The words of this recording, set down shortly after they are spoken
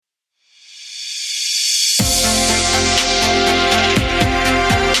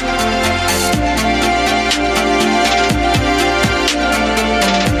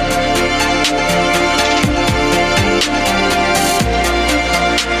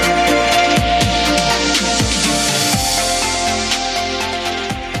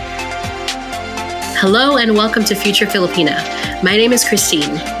Hello and welcome to Future Filipina. My name is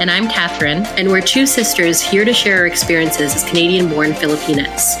Christine. And I'm Catherine. And we're two sisters here to share our experiences as Canadian-born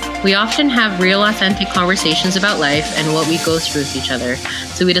Filipinas. We often have real, authentic conversations about life and what we go through with each other.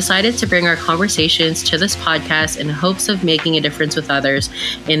 So we decided to bring our conversations to this podcast in hopes of making a difference with others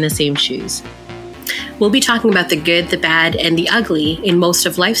in the same shoes. We'll be talking about the good, the bad, and the ugly in most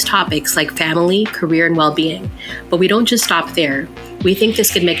of life's topics like family, career, and well-being. But we don't just stop there. We think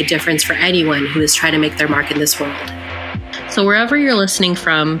this could make a difference for anyone who is trying to make their mark in this world. So wherever you're listening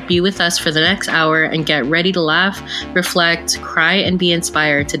from, be with us for the next hour and get ready to laugh, reflect, cry, and be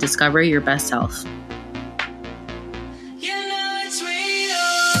inspired to discover your best self.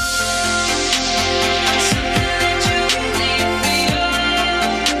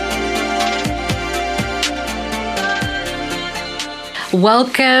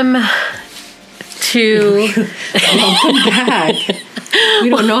 Welcome back. We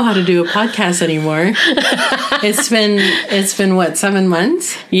don't know how to do a podcast anymore. It's been what, 7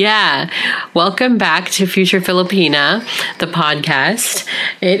 months? Yeah. Welcome back to Future Filipina, the podcast.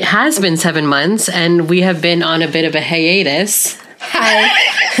 It has been 7 months and we have been on a bit of a hiatus.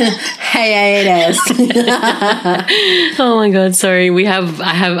 Hiatus. Oh my God, sorry.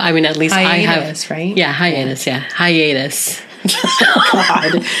 At least I have. Hiatus, right? Yeah, hiatus, yeah. Hiatus.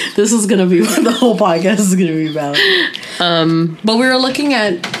 God, this is gonna be what the whole podcast is gonna be about. But we were looking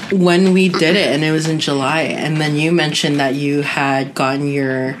at when we did it, and it was in July. And then you mentioned that you had gotten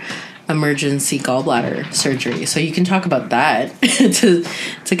your emergency gallbladder surgery, so you can talk about that to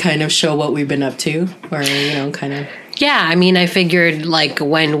kind of show what we've been up to, or kind of. Yeah, I figured like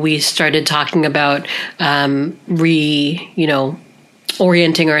when we started talking about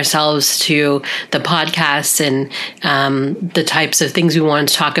orienting ourselves to the podcast and the types of things we want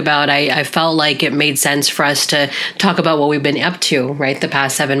to talk about, I felt like it made sense for us to talk about what we've been up to, right, the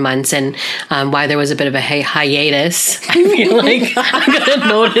past 7 months, and why there was a bit of a hiatus. I feel like I'm going to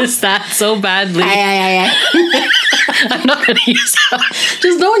notice that so badly. I'm not going to use that.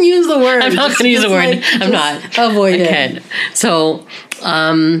 Just don't use the word. I'm not going to use the word. I'm not. Avoid it. So,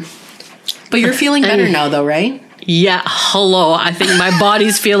 but you're feeling better now, though, right? Yeah, hello. I think my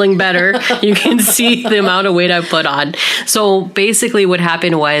body's feeling better. You can see the amount of weight I put on. So basically what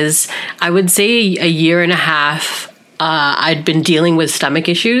happened was, I would say a year and a half, I'd been dealing with stomach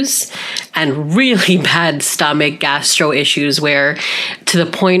issues and really bad stomach gastro issues, where to the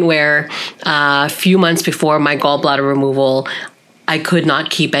point where a few months before my gallbladder removal, I could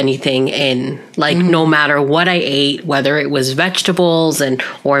not keep anything in, no matter what I ate, whether it was vegetables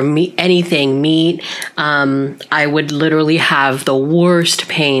or meat, meat, I would literally have the worst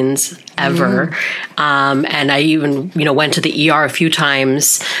pains ever. And I even, went to the ER a few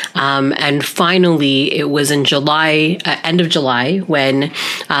times. And finally it was in July, end of July, when,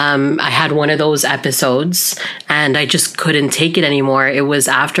 I had one of those episodes and I just couldn't take it anymore. It was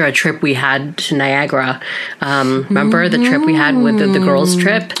after a trip we had to Niagara. Remember the trip we had with the girls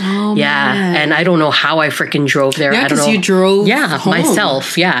trip? Oh, yeah. Man. And I don't know how I freaking drove there. Yeah, I don't know. You drove home.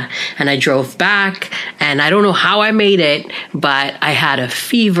 Myself. Yeah. And I drove back and I don't know how I made it, but I had a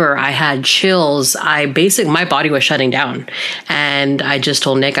fever. I had chills. My body was shutting down, and I just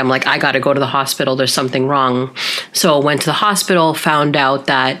told Nick, I'm like, I got to go to the hospital. There's something wrong. So I went to the hospital, found out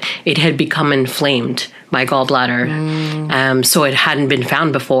that it had become inflamed, my gallbladder. So it hadn't been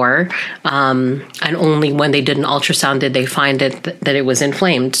found before. And only when they did an ultrasound did they find it that it was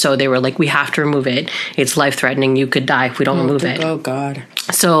inflamed. So they were like, we have to remove it. It's life-threatening. You could die if we don't remove it. Oh, God.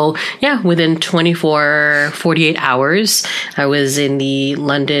 So, yeah, within 48 hours, I was in the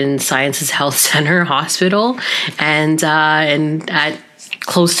London Sciences Health Center hospital, and at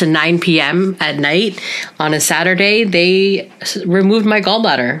close to 9 p.m. at night on a Saturday, they removed my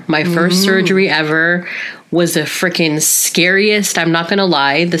gallbladder. My first surgery ever. Was the freaking scariest, I'm not going to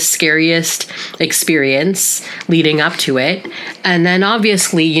lie, the scariest experience leading up to it. And then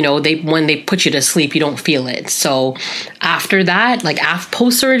obviously, when they put you to sleep, you don't feel it. So after that,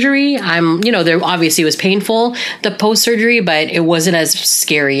 post-surgery, there obviously was painful, the post-surgery, but it wasn't as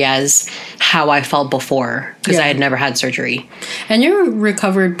scary as how I felt before, because I had never had surgery. And you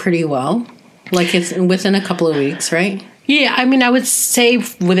recovered pretty well. It's within a couple of weeks, right? Yeah, I would say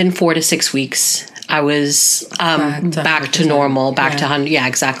within 4 to 6 weeks. I was back to normal, back to 100. Yeah,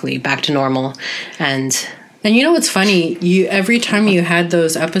 exactly. Back to normal. And you know what's funny? Every time you had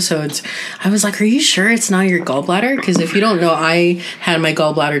those episodes, I was like, are you sure it's not your gallbladder? Because if you don't know, I had my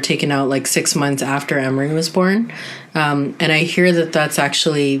gallbladder taken out 6 months after Emery was born. And I hear that that's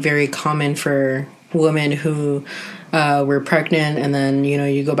actually very common for women who we're pregnant, and then, you know,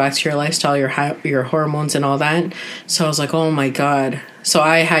 you go back to your lifestyle, your hormones and all that. So I was like, oh my God. So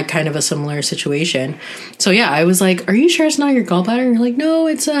I had kind of a similar situation. So yeah, I was like, are you sure it's not your gallbladder? And you're like, no,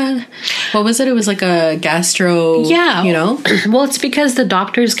 it's what was it? It was like a gastro, Yeah. you know? Well, it's because the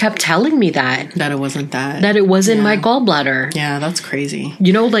doctors kept telling me that That it wasn't that. it wasn't my gallbladder. Yeah, that's crazy.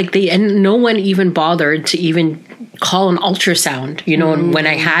 You know, like and no one even bothered to even call an ultrasound, you know, when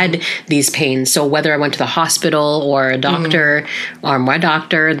I had these pains. So whether I went to the hospital or a doctor or my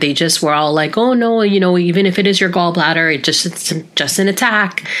doctor, they just were all like, oh no, you know, even if it is your gallbladder, it's just an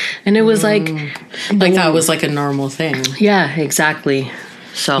attack. And it was like that was like a normal thing. Yeah, exactly.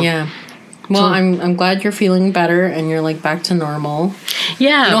 So yeah. Well, I'm glad you're feeling better and you're like back to normal.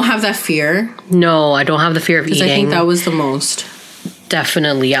 Yeah. You don't have that fear. No, I don't have the fear of eating. I think that was the most.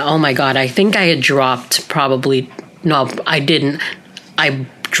 Definitely. Oh my God. I think I had dropped no, I didn't. I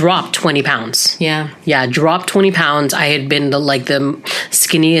dropped 20 pounds. Yeah. Yeah, dropped 20 pounds. I had been the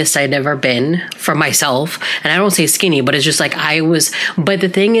skinniest I'd ever been for myself. And I don't say skinny, but it's just like but the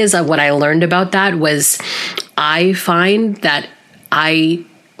thing is, what I learned about that was I find that I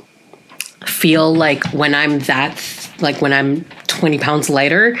feel like when I'm 20 pounds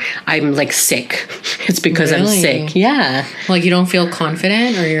lighter, I'm like sick. It's because I'm sick. Yeah. Like you don't feel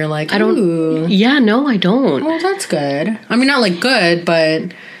confident, or you're like, I don't. Ooh. Yeah, no, I don't. Well, that's good. I mean, not like good,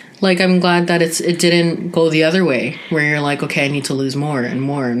 but like I'm glad that it didn't go the other way where you're like, okay, I need to lose more and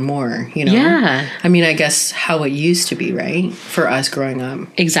more and more, you know? Yeah. I mean, I guess how it used to be, right? For us growing up.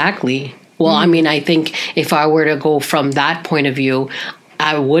 Exactly. Well, I mean, I think if I were to go from that point of view,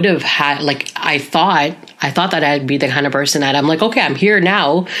 I would have had, I thought that I'd be the kind of person that I'm like, okay, I'm here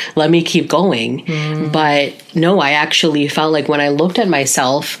now. Let me keep going. But no, I actually felt like when I looked at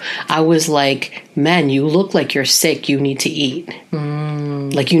myself, I was like, man, you look like you're sick. You need to eat.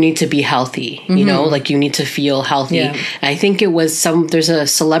 Like you need to be healthy, you know, like you need to feel healthy. Yeah. And I think it was there's a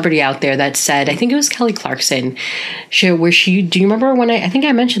celebrity out there that said, I think it was Kelly Clarkson, do you remember when I think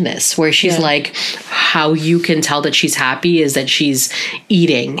I mentioned this, where she's like, how you can tell that she's happy is that she's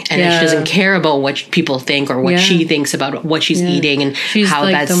eating and that she doesn't care about what people think or what she thinks about what she's eating and she's how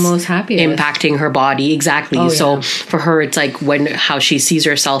like that's the most happiest. impacting her body. Exactly. Oh, so yeah. for her, it's like how she sees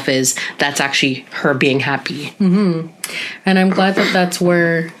herself is that's actually her being happy. And I'm glad that that's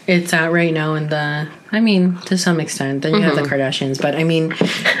where it's at right now I mean, to some extent. Then you have the Kardashians. But I mean,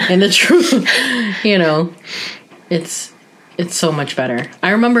 in the truth, you know, it's so much better. I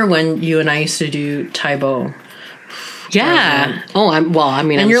remember when you and I used to do Taibo. Yeah.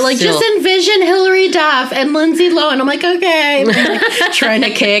 And you're like, just envision Hillary Duff and Lindsay Lohan. I'm like, okay. And I'm like, trying to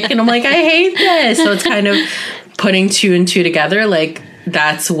kick. And I'm like, I hate this. So it's kind of putting two and two together. Like,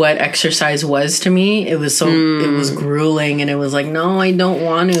 that's what exercise was to me. It was it was grueling. And it was like, no, I don't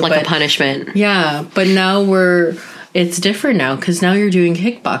want to. Like a punishment. Yeah. But now it's different now because now you're doing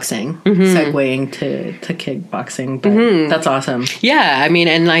kickboxing, segueing to kickboxing. But that's awesome. Yeah, I mean,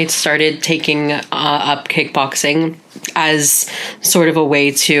 and I started taking up kickboxing as sort of a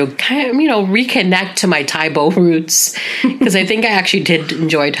way to kind of, reconnect to my Taibo roots because I think I actually did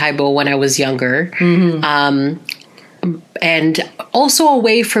enjoy Taibo when I was younger. And also a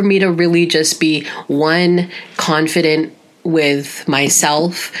way for me to really just be, one, confident with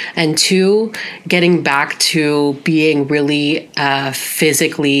myself, and two, getting back to being really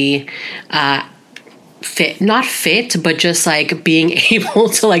physically not fit, but just like being able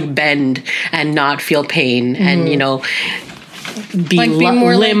to like bend and not feel pain and, be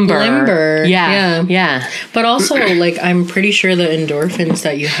more limber. Like limber. Yeah. But also, like, I'm pretty sure the endorphins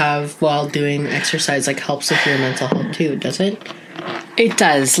that you have while doing exercise like helps with your mental health too, does it? It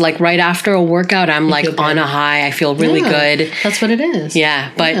does. Like right after a workout, I'm like on a high. I feel really good. That's what it is.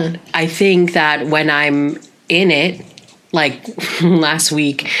 Yeah. But I think that when I'm in it, like last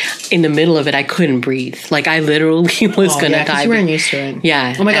week, in the middle of it, I couldn't breathe. Like I literally was gonna die. You weren't used to it.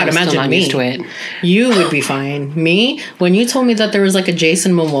 Yeah. Oh my God! Imagine me. Used to it. You would be fine. Me, when you told me that there was like a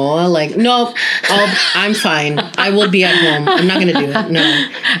Jason Momoa, like nope, I'm fine. I will be at home. I'm not gonna do it. No.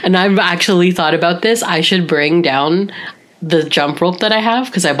 And I've actually thought about this. I should bring down the jump rope that I have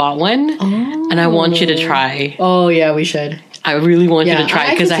because I bought one, and I want you to try. Oh yeah, we should. I really want you to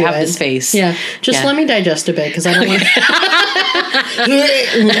try because I have the space. Yeah. Just let me digest a bit because I don't want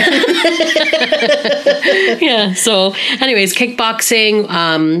Yeah. So anyways, kickboxing,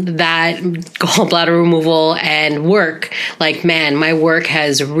 that gallbladder removal and work. Like, man, my work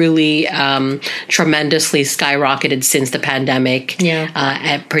has really tremendously skyrocketed since the pandemic.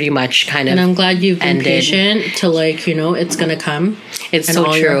 Yeah. Pretty much kind of. And I'm glad you've been ended. patient to like, it's going to come. It's and so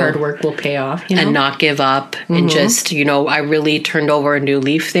all true. your hard work will pay off. You know? And not give up. And just, I really turned over a new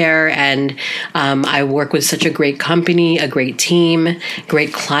leaf there. And I work with such a great company, a great team,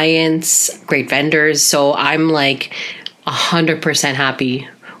 great clients, great vendors. So I'm like 100% happy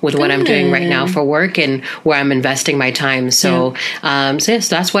with what I'm doing right now for work and where I'm investing my time. So, yes,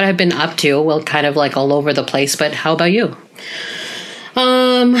 that's what I've been up to. Well, kind of like all over the place. But how about you?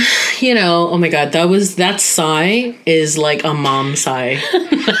 Oh my God, that sigh is like a mom sigh.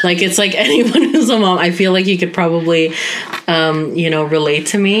 Like, it's like anyone who's a mom, I feel like you could probably, relate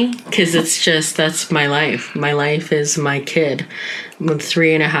to me, because it's just, that's my life. My life is my kid with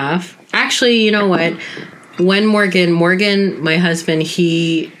 3.5. Actually, you know what? When Morgan, my husband,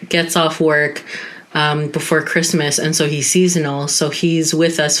 he gets off work before Christmas, and so he's seasonal, so he's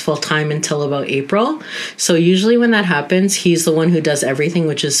with us full time until about April. So usually when that happens, he's the one who does everything,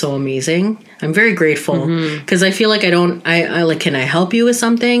 which is so amazing. I'm very grateful, because I feel like I like, can I help you with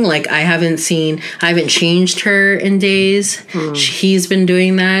something? Like, I haven't changed her in days. He's been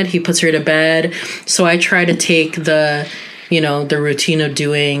doing that. He puts her to bed. So I try to take the routine of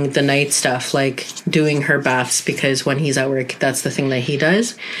doing the night stuff, like doing her baths, because when he's at work, that's the thing that he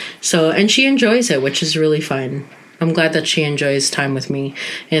does. So, and she enjoys it, which is really fun. I'm glad that she enjoys time with me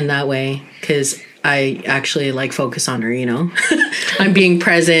in that way, because I actually like focus on her, I'm being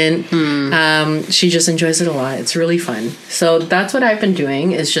present. She just enjoys it a lot. It's really fun. So that's what I've been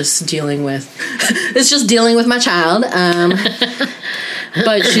doing, is just dealing with my child.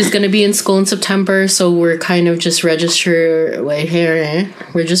 But she's going to be in school in September, so we're kind of just we're just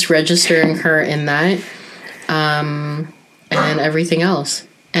registering her in that, and everything else.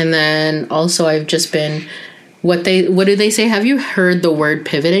 And then also I've just been, what do they say? Have you heard the word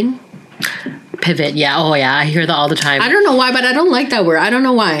pivoting? Pivot, yeah. Oh, yeah. I hear that all the time. I don't know why, but I don't like that word. I don't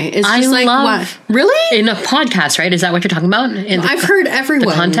know why. It's just what? Really? In a podcast, right? Is that what you're talking about? I've heard everyone.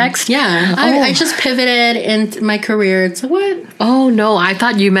 The context? Yeah. I just pivoted in my career. It's what? Oh, no. I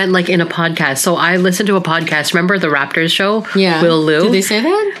thought you meant like in a podcast. So I listened to a podcast. Remember the Raptors show? Yeah. Will Lou? Did they say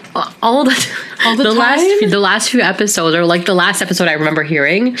that? All the time? The last few episodes, or like the last episode I remember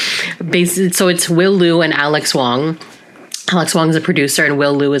hearing. So it's Will Lou and Alex Wong. Alex Wong is a producer, and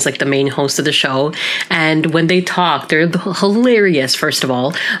Will Lou is like the main host of the show. And when they talk, they're hilarious, first of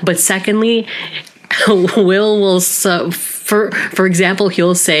all. But secondly, Will for example,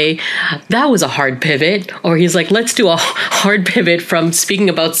 he'll say, that was a hard pivot. Or he's like, let's do a hard pivot from speaking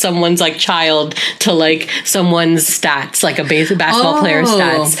about someone's like child to like someone's stats, like a basketball player's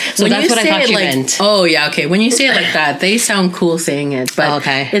stats. So that's what I thought you meant. Oh, yeah, okay. When you say it like that, they sound cool saying it. But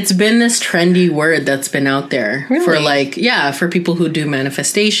it's been this trendy word that's been out there for for people who do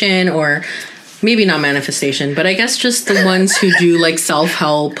manifestation, or maybe not manifestation, but I guess just the ones who do like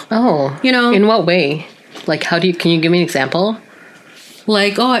self-help. Oh, in what way? Like, can you give me an example?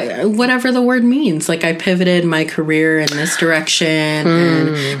 Like, whatever the word means. Like, I pivoted my career in this direction,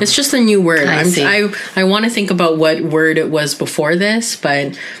 and it's just a new word. I want to think about what word it was before this,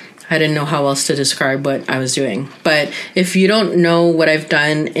 but I didn't know how else to describe what I was doing. But if you don't know what I've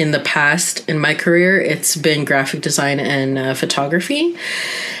done in the past in my career, it's been graphic design and photography.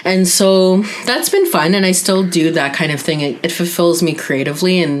 And so that's been fun, and I still do that kind of thing. It fulfills me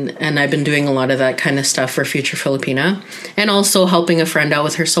creatively, and I've been doing a lot of that kind of stuff for Future Filipina, and also helping a friend out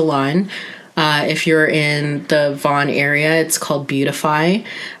with her salon. If you're in the Vaughan area, it's called Beautify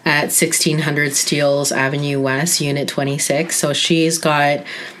at 1600 Steeles Avenue West, Unit 26. So she's got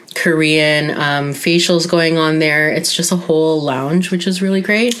Korean facials going on there. It's just a whole lounge, which is really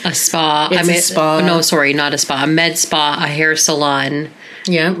great. A spa. A spa. No, sorry, not a spa. A med spa, a hair salon.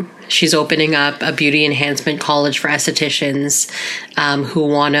 Yeah. She's opening up a beauty enhancement college for estheticians who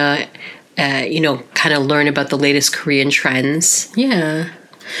want to, kind of learn about the latest Korean trends. Yeah.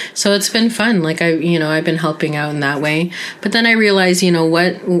 So it's been fun. Like, I've been helping out in that way. But then I realized,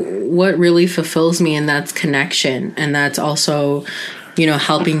 what really fulfills me, and that's connection. And that's also,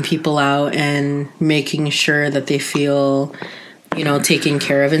 helping people out and making sure that they feel, taken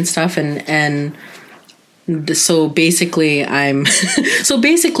care of and stuff. And so basically I'm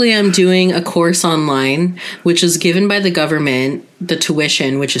doing a course online, which is given by the government, the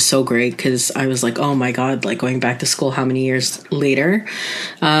tuition, which is so great, because I was like, oh my God, like going back to school how many years later.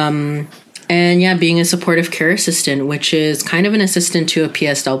 And yeah, being a supportive care assistant, which is kind of an assistant to a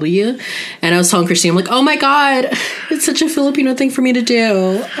PSW. And I was telling Christine, I'm like, oh my God, it's such a Filipino thing for me to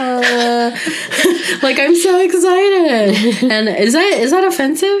do. Like, I'm so excited. And is that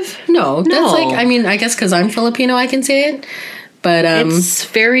offensive? No. That's like, I guess because I'm Filipino, I can say it. But it's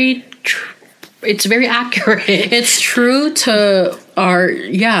very accurate. It's true to are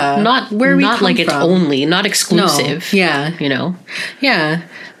not where we not like from. It's only not exclusive. No. Yeah, you know. Yeah,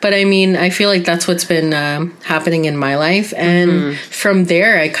 but I mean, I feel like that's what's been happening in my life, and from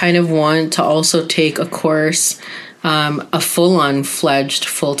there, I kind of want to also take a course. A full-on fledged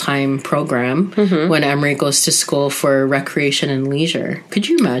full-time program when Emery goes to school for recreation and leisure. Could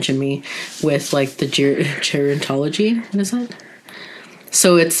you imagine me with like the gerontology? What is that?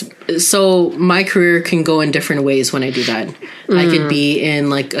 So my career can go in different ways when I do that. I could be in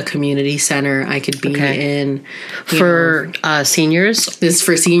like a community center. I could be in for seniors. This is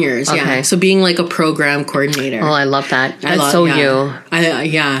for seniors, yeah. So being like a program coordinator. Oh, I love that. That's you.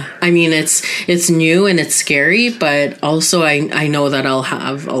 I mean, it's new and it's scary, but also I know that I'll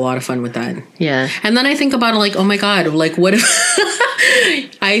have a lot of fun with that. Yeah. And then I think about it like, oh my God, like what if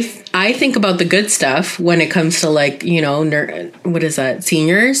I think about the good stuff when it comes to like, you know, what is that?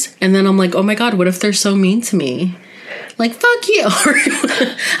 Seniors. And then I'm like, oh my God, what if they're so mean to me? Like, fuck you.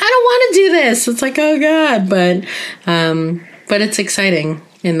 I don't want to do this. It's like, oh God. But it's exciting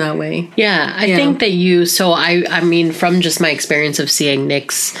in that way. Yeah. I think that I mean, from just my experience of seeing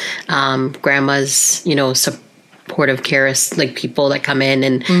Nick's grandma's, you know, supportive care, like people that come in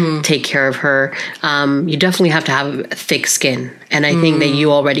and take care of her, you definitely have to have thick skin. And I think that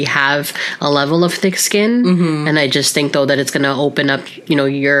you already have a level of thick skin. And I just think though that it's going to open up, you know,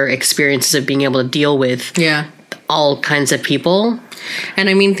 your experiences of being able to deal with all kinds of people. And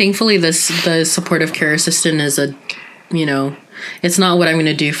I mean, thankfully the supportive care assistant is it's not what I'm going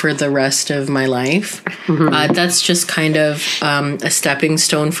to do for the rest of my life. That's just kind of a stepping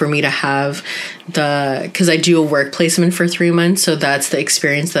stone for me to have because I do a work placement for 3 months. So that's the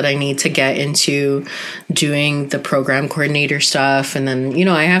experience that I need to get into doing the program coordinator stuff. And then, you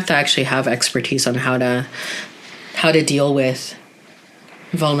know, I have to actually have expertise on how to deal with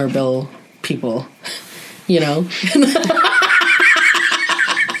vulnerable people, you know?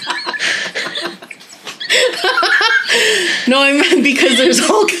 No, I meant because there's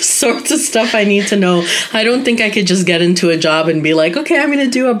all sorts of stuff I need to know. I don't think I could just get into a job and be like, okay, I'm going to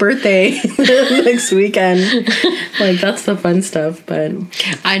do a birthday next weekend. Like, that's the fun stuff. But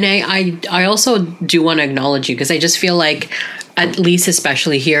I also do want to acknowledge you because I just feel like, at least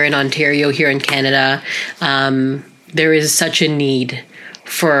especially here in Ontario, here in Canada, there is such a need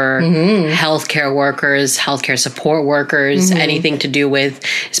for healthcare workers, healthcare support workers, anything to do with,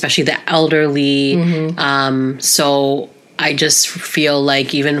 especially the elderly. So I just feel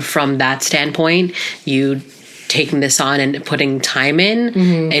like even from that standpoint, you taking this on and putting time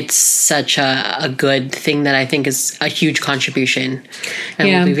in, it's such a good thing that I think is a huge contribution and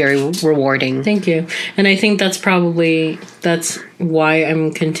will be very rewarding. Thank you. And I think that's why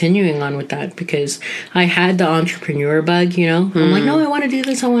I'm continuing on with that, because I had the entrepreneur bug, you know? I'm like, no, I want to do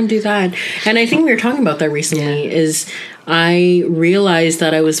this, I want to do that. And I think we were talking about that recently, is I realized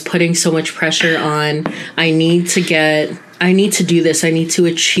that I was putting so much pressure on, I need to do this. I need to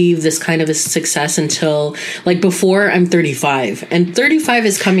achieve this kind of a success until, like, before I'm 35. And 35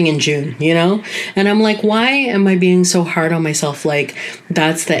 is coming in June, you know? And I'm like, why am I being so hard on myself? Like,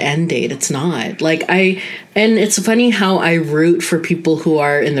 that's the end date. It's not. Like, and it's funny how I root for people who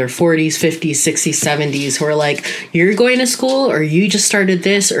are in their 40s, 50s, 60s, 70s, who are like, you're going to school, or you just started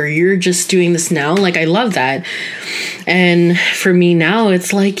this, or you're just doing this now. Like, I love that. And for me now,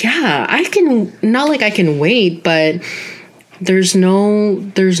 it's like, yeah, not like I can wait, but there's no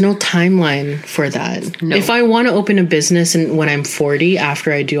timeline for that. No. If I want to open a business and when I'm 40,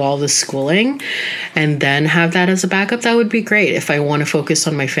 after I do all the schooling and then have that as a backup, that would be great. If I want to focus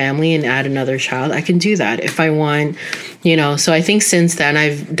on my family and add another child, I can do that. If I want, you know, so I think since then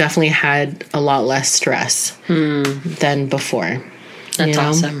I've definitely had a lot less stress than before. That's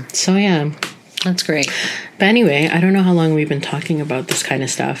awesome. So yeah. That's great. But anyway, I don't know how long we've been talking about this kind of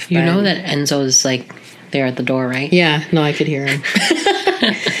stuff. You know that Enzo's like there at the door, right? Yeah, no, I could hear him.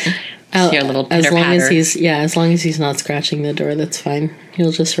 Your little as long as he's not scratching the door, that's fine.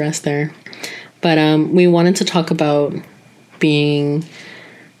 He'll just rest there. But we wanted to talk about being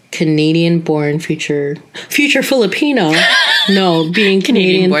Canadian-born future Filipino. No, being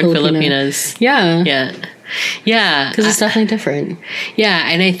Canadian-born Filipinas. Yeah. Yeah. Because it's definitely different. Yeah,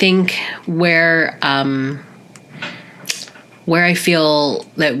 and I think where I feel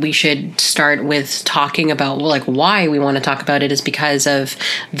that we should start with talking about, well, like, why we want to talk about it is because of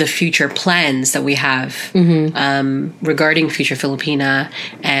the future plans that we have regarding Future Filipina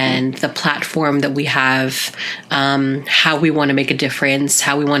and the platform that we have, how we want to make a difference,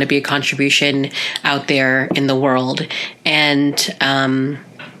 how we want to be a contribution out there in the world. And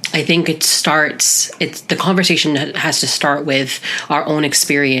I think the conversation has to start with our own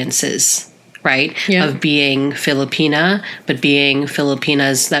experiences right? Yeah. Of being Filipina, but being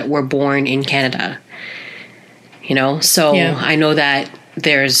Filipinas that were born in Canada. You know, so I know that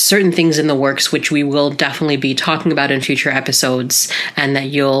there's certain things in the works which we will definitely be talking about in future episodes, and that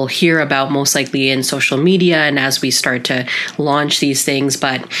you'll hear about most likely in social media and as we start to launch these things.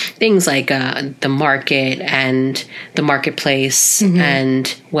 But things like the market and the marketplace, and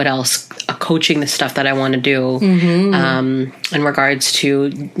what else, coaching the stuff that I want to do in regards to,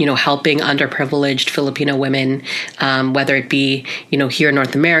 you know, helping underprivileged Filipino women, whether it be, you know, here in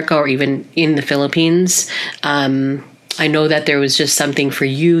North America or even in the Philippines. I know that there was just something for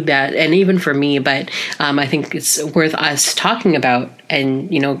you that, and even for me, but I think it's worth us talking about and,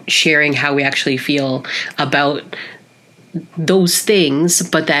 you know, sharing how we actually feel about those things,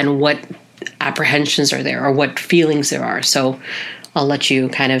 but then what apprehensions are there or what feelings there are. So I'll let you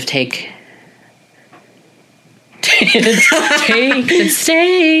kind of take the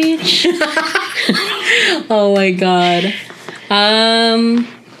stage. Oh my God.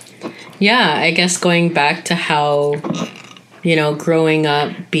 Yeah, I guess going back to how, you know, growing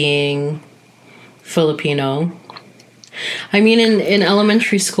up being Filipino. I mean, in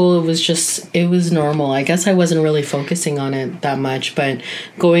elementary school, it was normal. I guess I wasn't really focusing on it that much, but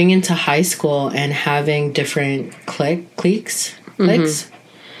going into high school and having different cliques. You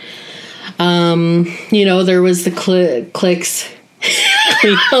know, there was the cliques.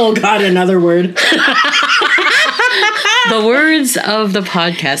 Oh God, another word. The words of the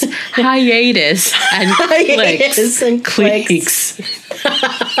podcast: hiatus and cliques.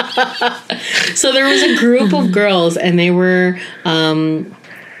 So there was a group of girls, and they were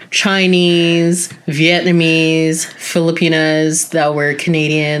Chinese, Vietnamese, Filipinas that were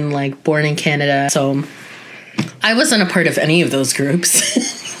Canadian, like born in Canada. So I wasn't a part of any of those groups.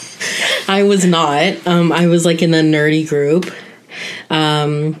 I was not. I was like in the nerdy group.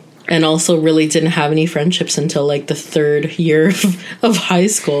 And also really didn't have any friendships until like the third year of high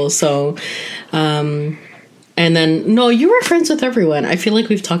school. So, and then, no, you were friends with everyone. I feel like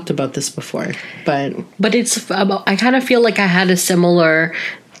we've talked about this before, but it's about, I kind of feel like I had a similar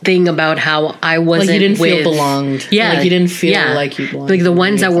thing about how I wasn't, like you didn't feel belonged. Yeah. Like you didn't feel like you belonged. Like the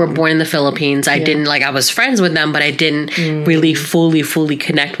ones that were born in the Philippines, I didn't, like, I was friends with them, but I didn't really fully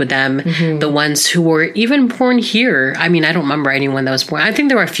connect with them. The ones who were even born here, I mean, I don't remember anyone that was born. I think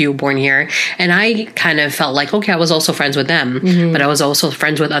there were a few born here, and I kind of felt like, okay, I was also friends with them, but I was also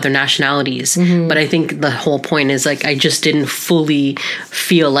friends with other nationalities. But I think the whole point is, like, I just didn't fully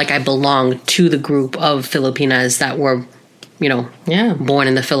feel like I belonged to the group of Filipinas that were, you know, born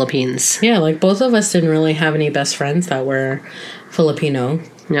in the Philippines. Yeah, like both of us didn't really have any best friends that were Filipino.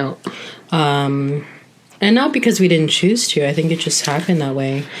 No. And not because we didn't choose to. I think it just happened that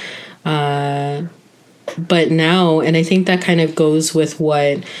way. But now, and I think that kind of goes with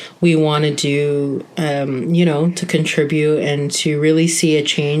what we want to do, you know, to contribute and to really see a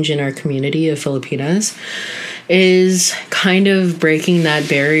change in our community of Filipinas, is kind of breaking that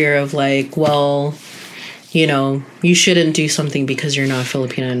barrier of like, well, you know, you shouldn't do something because you're not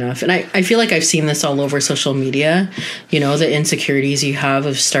Filipino enough. And I feel like I've seen this all over social media, you know, the insecurities you have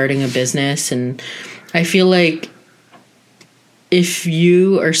of starting a business. And I feel like if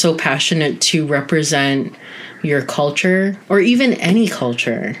you are so passionate to represent your culture or even any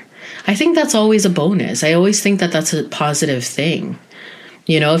culture, I think that's always a bonus. I always think that that's a positive thing.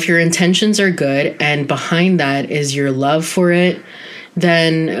 You know, if your intentions are good and behind that is your love for it,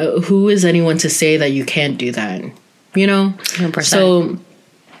 then who is anyone to say that you can't do that? You know? 100%. So,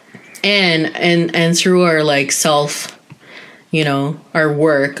 and through our like self, you know, our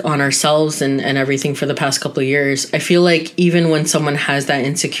work on ourselves and everything for the past couple of years, I feel like even when someone has that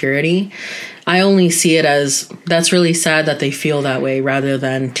insecurity, I only see it as that's really sad that they feel that way rather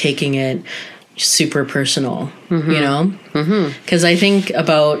than taking it super personal, you know? Because I think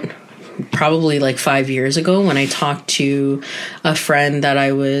about probably like 5 years ago when I talked to a friend that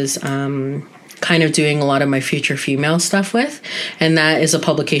I was kind of doing a lot of my Future Female stuff with, and that is a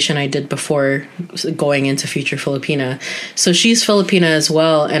publication I did before going into Future Filipina. So she's Filipina as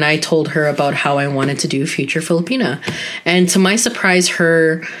well, and I told her about how I wanted to do Future Filipina, and to my surprise,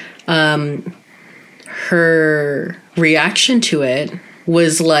 her reaction to it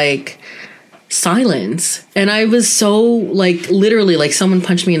was like silence. And I was so like, literally like someone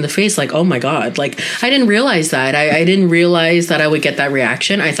punched me in the face, like, oh my God, like I didn't realize that. I didn't realize that I would get that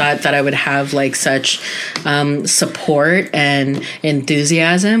reaction. I thought that I would have like such support and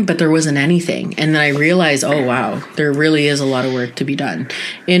enthusiasm, but there wasn't anything. And then I realized, oh wow, there really is a lot of work to be done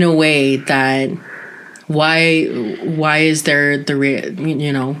in a way that why is there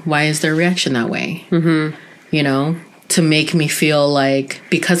why is their reaction that way? You know, to make me feel like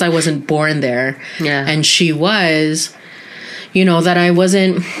because I wasn't born there and she was, you know, that I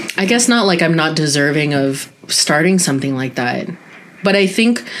wasn't, I guess not like I'm not deserving of starting something like that. But I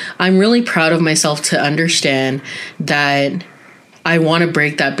think I'm really proud of myself to understand that I want to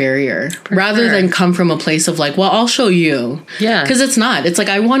break that barrier rather than come from a place of like, well, I'll show you. Yeah. Because it's not. It's like,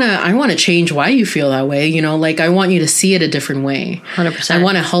 I want to change why you feel that way. You know, like I want you to see it a different way. 100%. I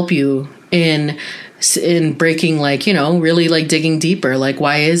want to help you in breaking, like, you know, really like digging deeper. Like,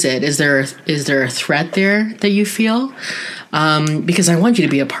 why is it? Is there a threat there that you feel? Because I want you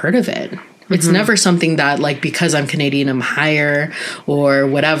to be a part of it. It's never something that, like, because I'm Canadian, I'm higher or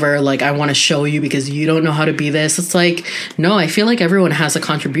whatever. Like, I want to show you because you don't know how to be this. It's like, no, I feel like everyone has a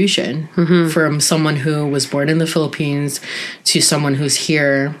contribution from someone who was born in the Philippines to someone who's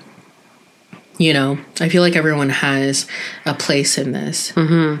here. You know, I feel like everyone has a place in this.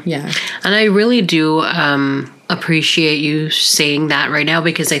 Yeah. And I really do appreciate you saying that right now,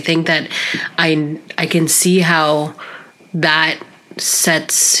 because I think that I can see how that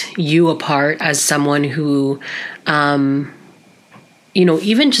sets you apart as someone who, you know,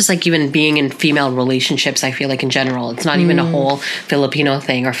 even just like even being in female relationships, I feel like in general, it's not even a whole Filipino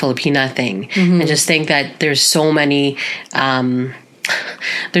thing or Filipina thing. I just think that there's so many,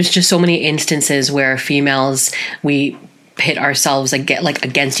 there's just so many instances where females, we pit ourselves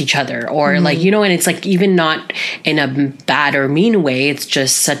against each other, or like, you know, and it's like even not in a bad or mean way, it's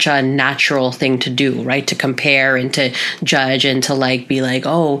just such a natural thing to do, right? To compare and to judge and to like be like,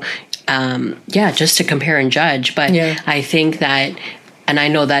 oh, just to compare and judge. But I think that, and I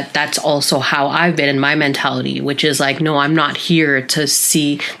know that that's also how I've been in my mentality, which is like, no, I'm not here to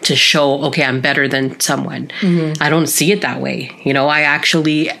show, okay, I'm better than someone. I don't see it that way. You know, I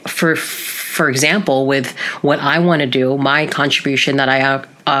actually, for example, with what I want to do, my contribution that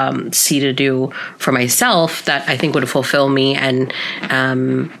I see to do for myself that I think would fulfill me, and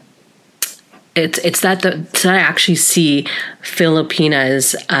it's that I actually see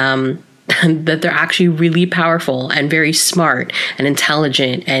Filipinas that they're actually really powerful and very smart and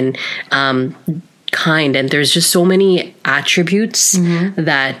intelligent and kind, and there's just so many attributes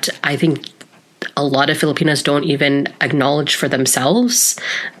that I think a lot of Filipinos don't even acknowledge for themselves,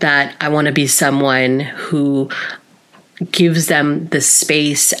 that I want to be someone who gives them the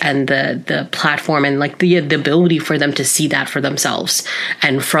space and the platform and like the ability for them to see that for themselves,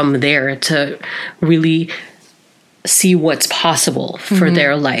 and from there to really see what's possible for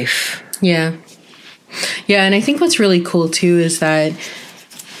their life. Yeah. Yeah, and I think what's really cool too is that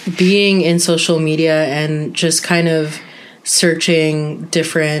being in social media and just kind of searching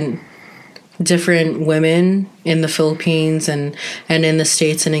different women in the Philippines and in the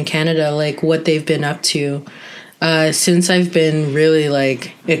States and in Canada, like what they've been up to. Since I've been really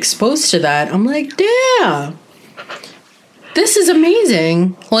like exposed to that, I'm like, damn, this is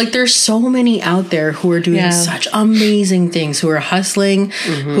amazing. Like there's so many out there who are doing such amazing things, who are hustling,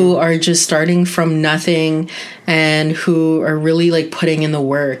 who are just starting from nothing, and who are really like putting in the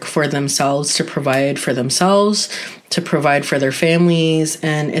work for themselves to provide for themselves, to provide for their families.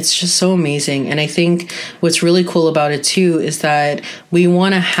 And it's just so amazing. And I think what's really cool about it too is that we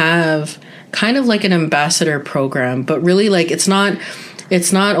want to have kind of like an ambassador program, but really like it's not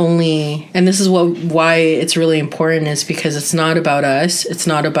only, and this is why it's really important, is because it's not about us. It's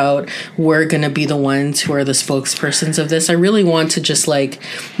not about we're going to be the ones who are the spokespersons of this. I really want to just like,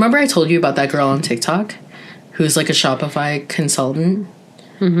 remember I told you about that girl on TikTok who's like a Shopify consultant?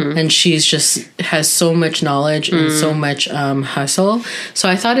 And she's just has so much knowledge and so much hustle. So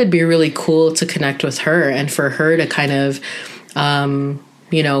I thought it'd be really cool to connect with her and for her to kind of,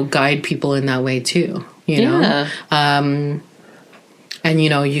 you know, guide people in that way too, you know? And,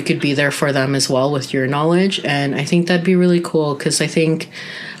 you know, you could be there for them as well with your knowledge. And I think that'd be really cool because I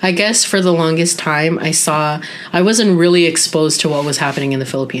guess for the longest time I wasn't really exposed to what was happening in the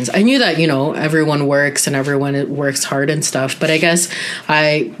Philippines. I knew that, you know, everyone works and everyone works hard and stuff. But I guess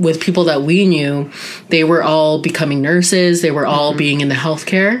with people that we knew, they were all becoming nurses. They were all being in the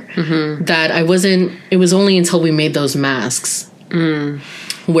healthcare that it was only until we made those masks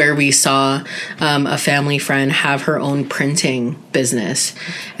where we saw a family friend have her own printing business,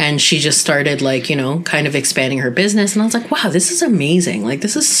 and she just started like, you know, kind of expanding her business, and I was like, wow, this is amazing, like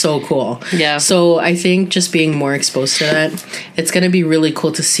this is so cool. So I think just being more exposed to that, it's going to be really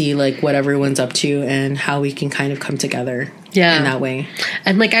cool to see like what everyone's up to and how we can kind of come together in that way.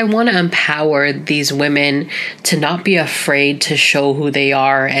 And like I want to empower these women to not be afraid to show who they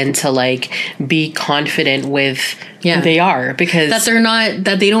are and to like be confident with who they are, because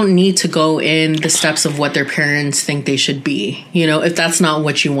that they don't need to go in the steps of what their parents think they should be, you know, if that's not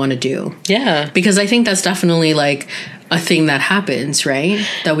what you want to do. Because I think that's definitely like a thing that happens, right?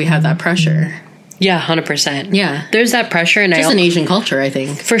 That we have that pressure. Yeah, 100%. Yeah. There's that pressure. And just an Asian culture, I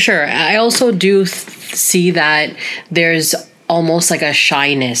think. For sure. I also do see that there's almost like a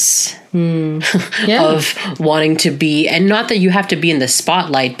shyness of wanting to be, and not that you have to be in the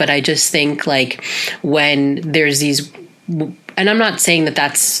spotlight, but I just think like when there's these, and I'm not saying that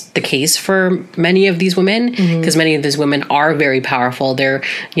that's the case for many of these women, because many of these women are very powerful. They're,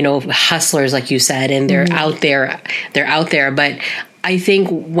 hustlers, like you said, and they're out there. But I think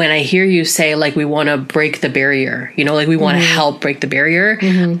when I hear you say, like, we want to break the barrier, like we want to help break the barrier,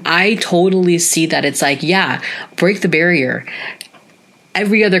 I totally see that it's like, yeah, break the barrier.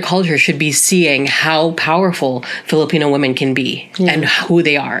 Every other culture should be seeing how powerful Filipino women can be and who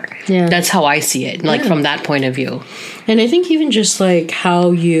they are. Yeah. That's how I see it, like from that point of view. And I think even just like how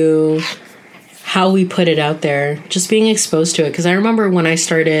we put it out there, just being exposed to it. Because I remember when I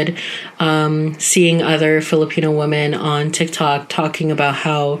started seeing other Filipino women on TikTok talking about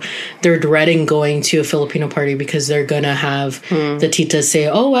how they're dreading going to a Filipino party because they're gonna have the titas say,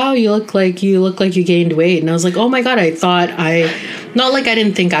 "Oh wow, you look like you gained weight," and I was like, "Oh my god!" I thought not like I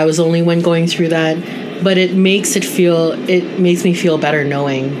didn't think I was the only one going through that, but it makes me feel better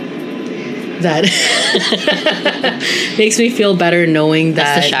knowing that. Makes me feel better knowing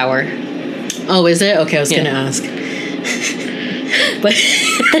that. That's the shower. Oh, is it? Okay, I was going to ask. But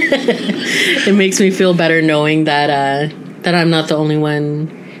it makes me feel better knowing that I'm not the only one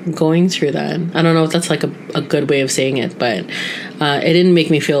going through that. I don't know if that's like a good way of saying it, but it didn't make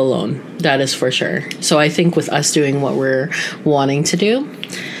me feel alone. That is for sure. So I think with us doing what we're wanting to do,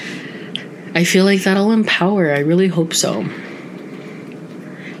 I feel like that'll empower. I really hope so.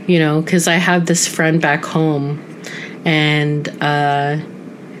 Because I have this friend back home, and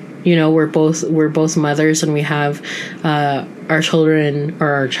we're both mothers, and we have our children, or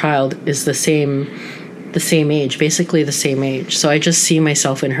our child is the same age, basically the same age. So I just see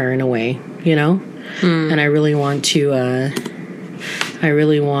myself in her in a way, and I really want to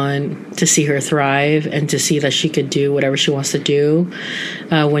see her thrive and to see that she could do whatever she wants to do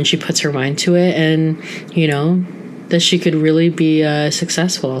when she puts her mind to it, and that she could really be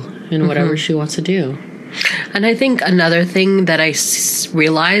successful in whatever she wants to do. And I think another thing that I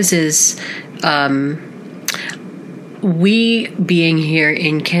realize is we being here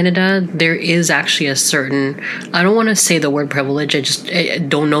in Canada, there is actually a certain, I don't want to say the word privilege, I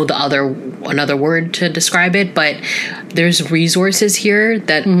don't know another word to describe it, but there's resources here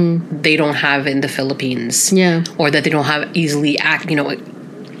that they don't have in the Philippines. Yeah. Or that they don't have easily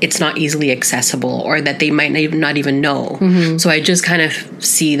it's not easily accessible, or that they might not even know. So I just kind of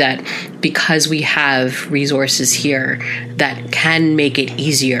see that because we have resources here that can make it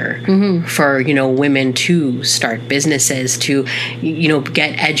easier for, women to start businesses, to,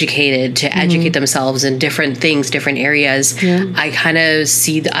 get educated, to educate themselves in different things, different areas. Yeah. I kind of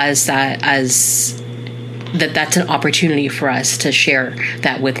see that's an opportunity for us to share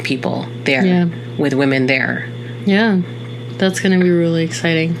that with people there, with women there. Yeah. That's going to be really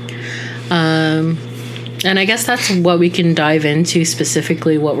exciting. And I guess that's what we can dive into,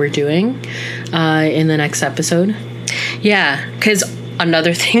 specifically what we're doing in the next episode. Yeah, because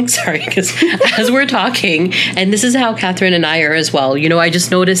another thing, because as we're talking, and this is how Catherine and I are as well, I just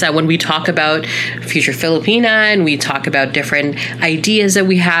noticed that when we talk about Future Filipina and we talk about different ideas that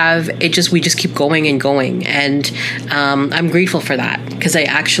we have, we just keep going and going. And I'm grateful for that, because I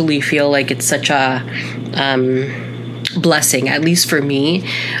actually feel like it's such a blessing, at least for me.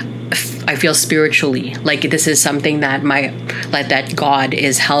 I feel spiritually like this is something that that God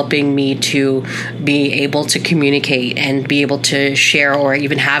is helping me to be able to communicate and be able to share, or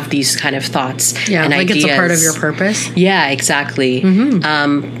even have these kind of thoughts and like ideas. It's a part of your purpose. Yeah, exactly.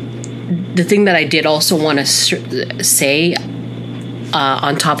 The thing that I did also want to say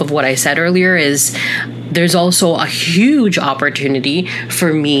on top of what I said earlier is there's also a huge opportunity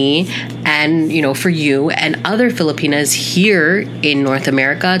for me and, for you and other Filipinas here in North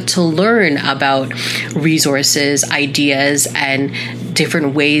America to learn about resources, ideas, and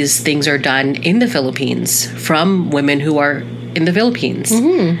different ways things are done in the Philippines from women who are in the Philippines.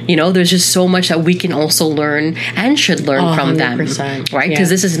 There's just so much that we can also learn and should learn from them, right? Because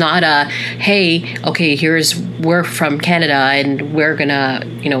this is not a, hey, okay, we're from Canada and we're gonna,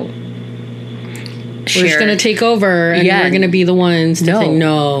 we're just going to take over and we're going to be the ones to think,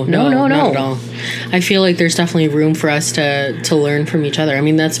 no, not at all. I feel like there's definitely room for us to learn from each other. I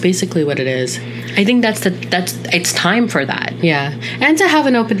mean, that's basically what it is. I think it's time for that. Yeah. And to have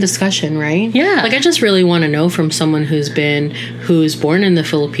an open discussion, right? Yeah. Like, I just really want to know from someone who's born in the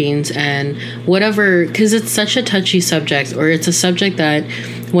Philippines and whatever, because it's such a touchy subject, or it's a subject that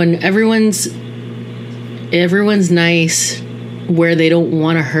when everyone's everyone's nice where they don't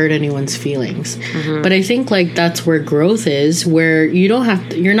want to hurt anyone's feelings. Mm-hmm. But I think like that's where growth is, where you don't have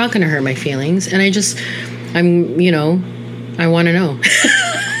to, you're not going to hurt my feelings. And I want to know.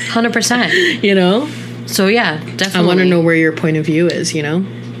 100%. You know? So yeah, definitely. I want to know where your point of view is, you know?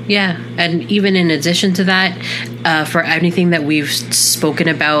 Yeah, and even in addition to that, for anything that we've spoken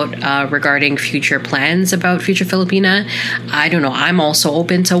about regarding future plans about Future Filipina, I don't know, I'm also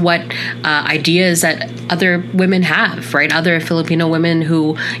open to what ideas that other women have, right? Other Filipino women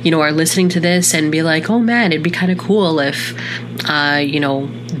who, are listening to this and be like, oh man, it'd be kind of cool if,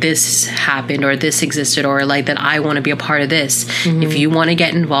 this happened or this existed, or like that I want to be a part of this. Mm-hmm. If you want to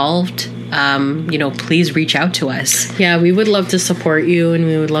get involved, please reach out to us. Yeah, we would love to support you, and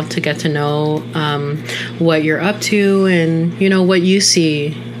we would love to get to know what you're up to and, what you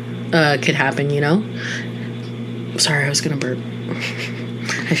see could happen, Sorry, I was going to burp.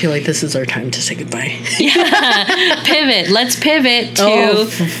 I feel like this is our time to say goodbye. Yeah. Pivot. Let's pivot to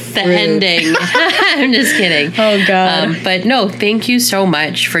the ending. I'm just kidding. Oh, God. But no, thank you so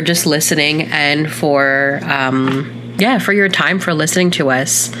much for just listening and for your time for listening to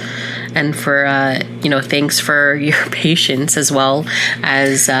us. And for, thanks for your patience as well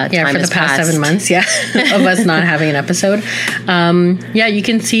as time for the past 7 months, of us not having an episode. You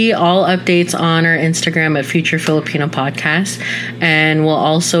can see all updates on our Instagram at Future Filipina Podcast. And we'll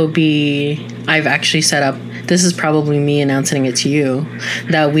also I've actually set up, this is probably me announcing it to you,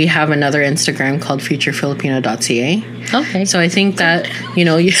 that we have another Instagram called futurefilipina.ca. Okay. So I think that,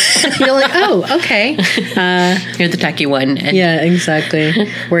 you're like, oh, okay. You're the techie one. And yeah, exactly.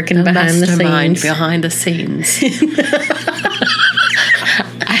 Working behind the scenes.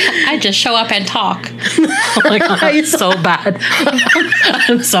 I just show up and talk. Oh my God, that's so bad.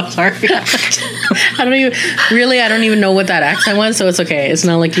 I'm so sorry. I don't even know what that accent was, so it's okay. It's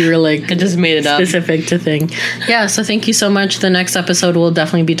not like you were like, I just made it up. Specific to thing. Yeah, so thank you so much. The next episode we'll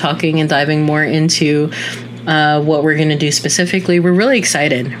definitely be talking and diving more into what we're going to do specifically. We're really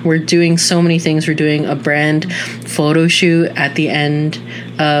excited. We're doing so many things. We're doing a brand photo shoot at the end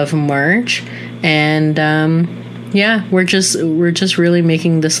of March, and we're just really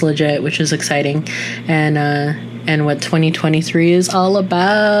making this legit, which is exciting, and what 2023 is all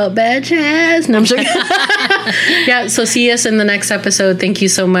about, bitches. No, I'm joking. Yeah, so see us in the next episode. Thank you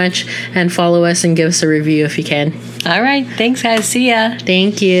so much, and follow us and give us a review if you can. All right, thanks guys. See ya.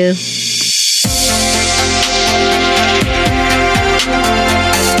 Thank you.